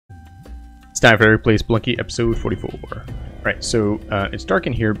time for Replay Spelunky episode 44. Right, so it's dark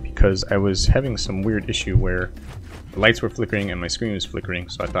in here because I was having some weird issue where the lights were flickering and my screen was flickering,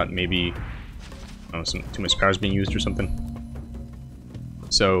 so I thought maybe too much power is being used or something.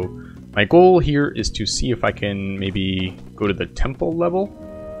 So my goal here is to see if I can maybe go to the temple level.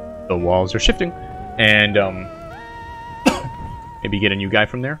 The walls are shifting, and maybe get a new guy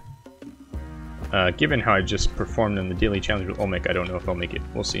from there. Given how I just performed in the daily challenge with Olmec, I don't know if I'll make it.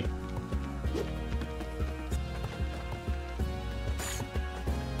 We'll see.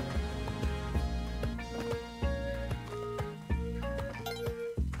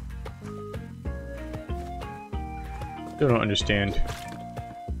 Still don't understand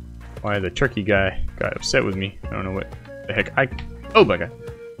why the turkey guy got upset with me. I don't know what the heck oh my god,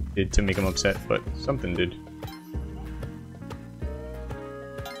 did to make him upset, but something did.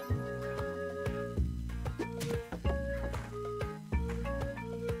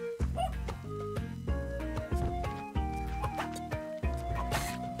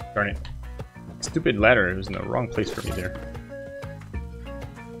 Darn it. Stupid ladder was in the wrong place for me there.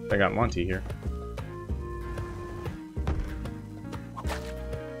 I got Monty here.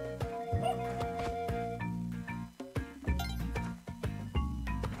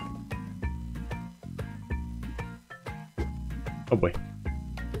 Oh boy.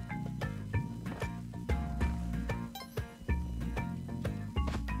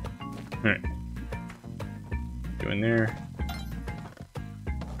 Alright. Go in there.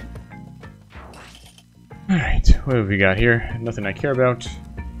 Alright, what have we got here? Nothing I care about.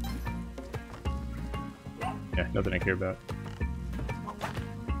 Yeah, nothing I care about.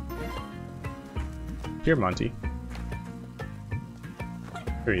 Here, Monty.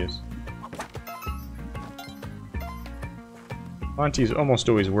 There he is. Monty's almost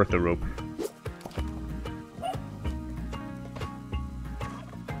always worth the rope.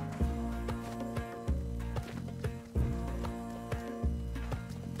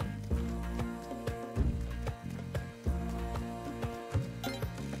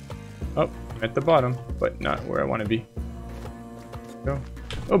 Oh, I'm at the bottom, but not where I want to be. Go.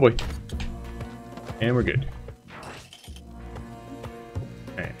 Oh boy. And we're good.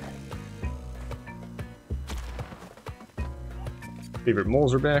 Alright. Favorite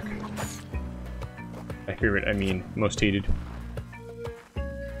moles are back. By favorite, I mean most hated.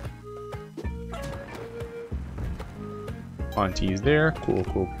 Monty's there. Cool,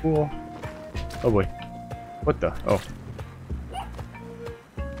 cool, cool. Oh boy. What the? Oh.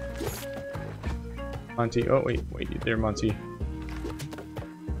 Monty. Oh, wait there, Monty.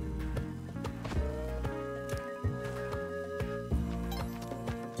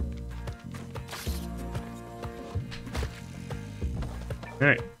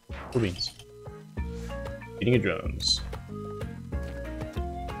 Alright, cool beans. Eating a drones.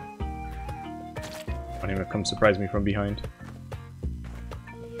 Want him to come surprise me from behind.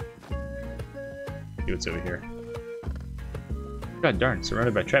 See what's over here. God darn,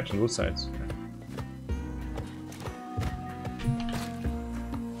 surrounded by traps on both sides.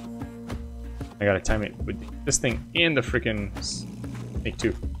 I gotta time it with this thing and the freaking snake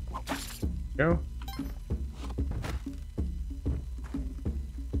too. Go.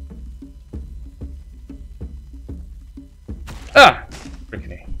 Ah!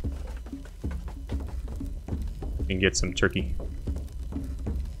 Freaking A. We can get some turkey.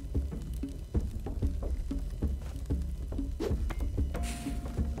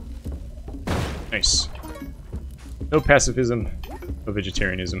 Nice. No pacifism, no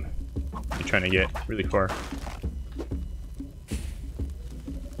vegetarianism. You're trying to get really far.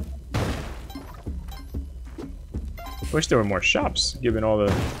 Wish there were more shops, given all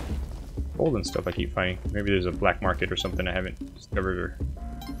the gold and stuff I keep finding. Maybe there's a black market or something I haven't discovered, or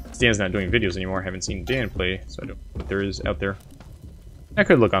Stan's not doing videos anymore. I haven't seen Dan play, so I don't know what there is out there. I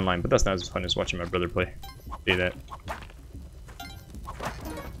could look online, but that's not as fun as watching my brother play. Say that.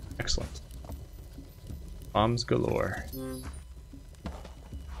 Excellent. Bombs galore.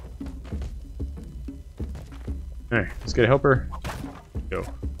 Alright, let's get a helper. Go.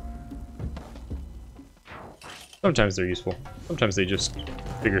 Sometimes they're useful. Sometimes they just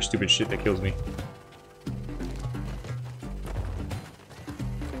figure stupid shit that kills me.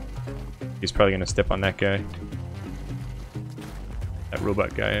 He's probably gonna step on that guy. That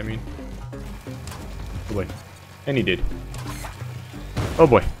robot guy, I mean. Oh boy. And he did. Oh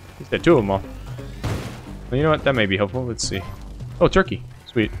boy. He's got two of them all. Well, you know what? That may be helpful. Let's see. Oh, turkey.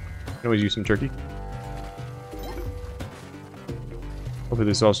 Sweet. Can always use some turkey. Hopefully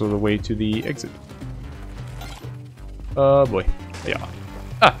this is also the way to the exit. Oh boy. Yeah.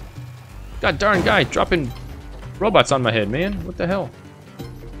 Ah! God darn guy dropping robots on my head, man. What the hell?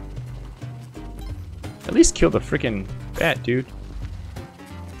 At least kill the freaking bat, dude.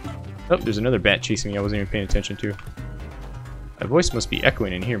 Oh, there's another bat chasing me I wasn't even paying attention to. My voice must be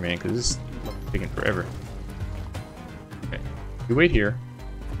echoing in here, man, because this is taking forever. Okay, you wait here.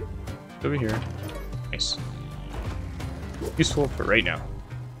 Over here. Nice. Useful for right now.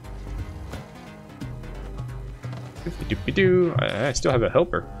 Doopy-doopy-doo. I still have a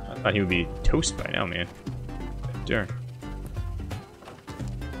helper. I thought he would be toast by now, man. Darn.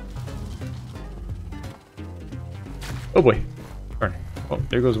 Oh boy. Darn. Oh,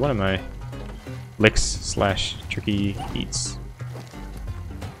 there goes one of my licks slash tricky eats.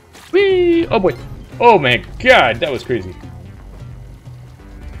 Whee! Oh boy. Oh my god, that was crazy.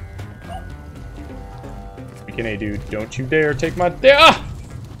 Freaking A, dude. Don't you dare take my... Ah!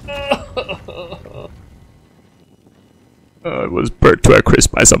 I was burnt to a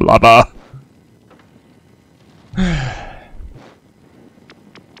crisp by some lava.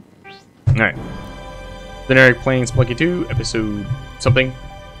 Alright. Then Eric playing Spelunky 2, episode something.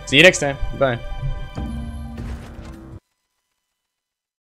 See you next time. Bye.